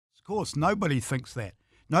Of course, nobody thinks that.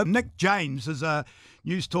 No, Nick James is a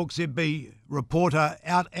News Talk ZB reporter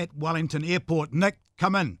out at Wellington Airport. Nick,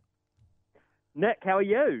 come in. Nick, how are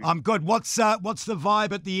you? I'm good. What's the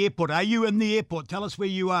vibe at the airport? Are you in the airport? Tell us where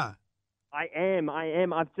you are. I am.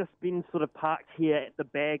 I've just been sort of parked here at the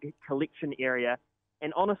bag collection area,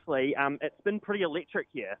 and honestly, it's been pretty electric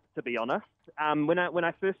here, to be honest. When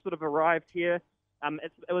I first sort of arrived here,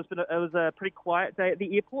 it was a pretty quiet day at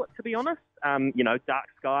the airport, to be honest. Dark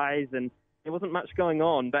skies and there wasn't much going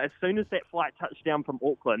on. But as soon as that flight touched down from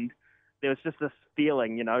Auckland, there was just this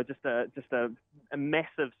feeling, just a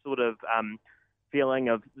massive sort of feeling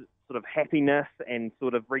of sort of happiness and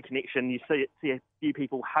sort of reconnection. You see a few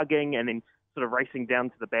people hugging and then sort of racing down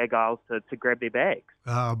to the bag aisles to grab their bags.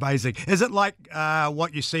 Oh, amazing. Is it like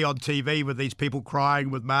what you see on TV with these people crying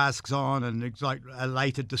with masks on and it's like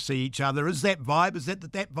elated to see each other? Is that vibe? Is that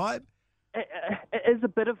vibe? It is a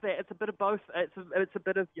bit of that. It's a bit of both. It's a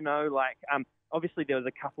bit of, obviously there was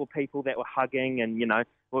a couple of people that were hugging and,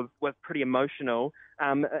 were pretty emotional.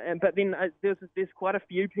 But then there's quite a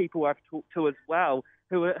few people I've talked to as well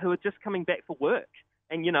who are just coming back for work.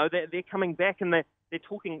 And, they're coming back and they're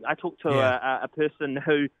talking. I talked to a person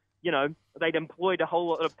who, they'd employed a whole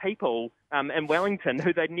lot of people in Wellington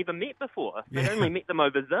who they'd never met before. They'd only met them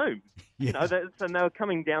over Zoom. Yeah. So they were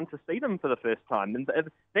coming down to see them for the first time. And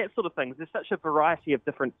that sort of thing. There's such a variety of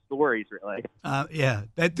different stories, really.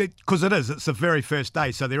 Because it's the very first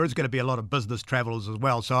day, so there is going to be a lot of business travellers as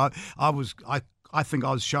well. So I think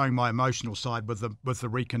I was showing my emotional side with the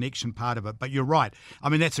reconnection part of it. But you're right. I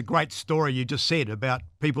mean, that's a great story you just said about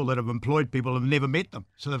people that have employed people and have never met them.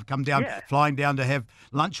 So they've come down, flying down to have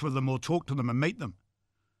lunch with them or talk to them and meet them.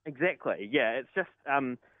 Exactly. Yeah, it's just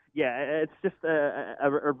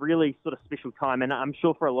a really sort of special time. And I'm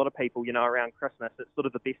sure for a lot of people, around Christmas, it's sort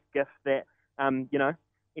of the best gift that,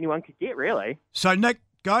 anyone could get, really. So, Nick,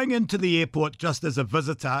 going into the airport just as a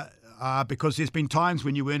visitor, because there's been times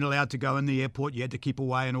when you weren't allowed to go in the airport, you had to keep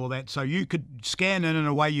away and all that. So you could scan in and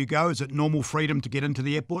away you go. Is it normal freedom to get into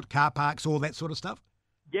the airport, car parks, all that sort of stuff?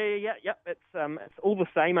 Yeah. It's all the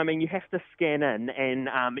same. I mean, you have to scan in and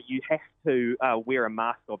you have to wear a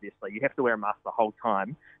mask, obviously. You have to wear a mask the whole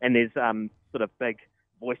time. And there's sort of big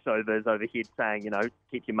voiceovers overhead saying,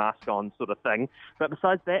 keep your mask on sort of thing. But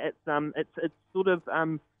besides that, it's sort of...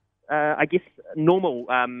 I guess normal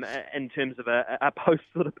in terms of a post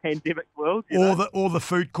sort of pandemic world. All the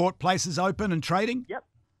food court places open and trading? Yep.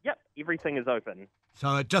 Everything is open.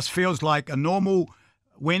 So it just feels like a normal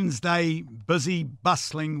Wednesday, busy,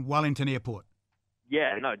 bustling Wellington Airport.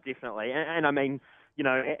 Yeah, no, definitely. And I mean,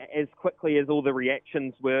 as quickly as all the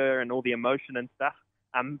reactions were and all the emotion and stuff,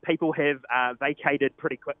 people have vacated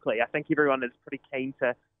pretty quickly. I think everyone is pretty keen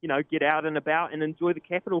to, get out and about and enjoy the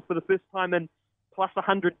capital for the first time in plus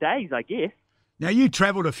 100 days, I guess. Now, you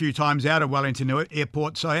travelled a few times out of Wellington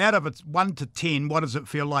Airport, so out of its 1 to 10, what does it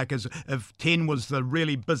feel like? As if 10 was the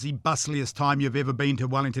really busy, bustliest time you've ever been to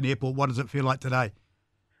Wellington Airport, what does it feel like today?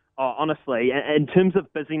 Oh, honestly, in terms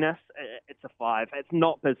of busyness, it's a 5. It's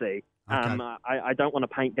not busy. Okay. I don't want to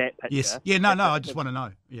paint that picture. Yes. Yeah, no, I just want to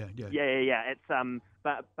know. Yeah. It's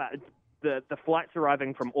but the flights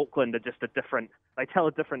arriving from Auckland are just they tell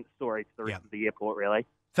a different story to the rest of the airport, really.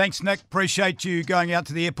 Thanks, Nick. Appreciate you going out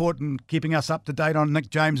to the airport and keeping us up to date on. Nick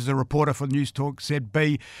James is a reporter for News Talk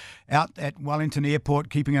ZB out at Wellington Airport,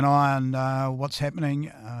 keeping an eye on what's happening,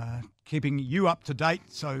 keeping you up to date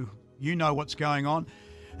so you know what's going on.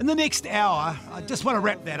 In the next hour, I just want to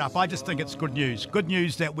wrap that up. I just think it's good news. Good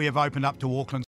news that we have opened up to Auckland.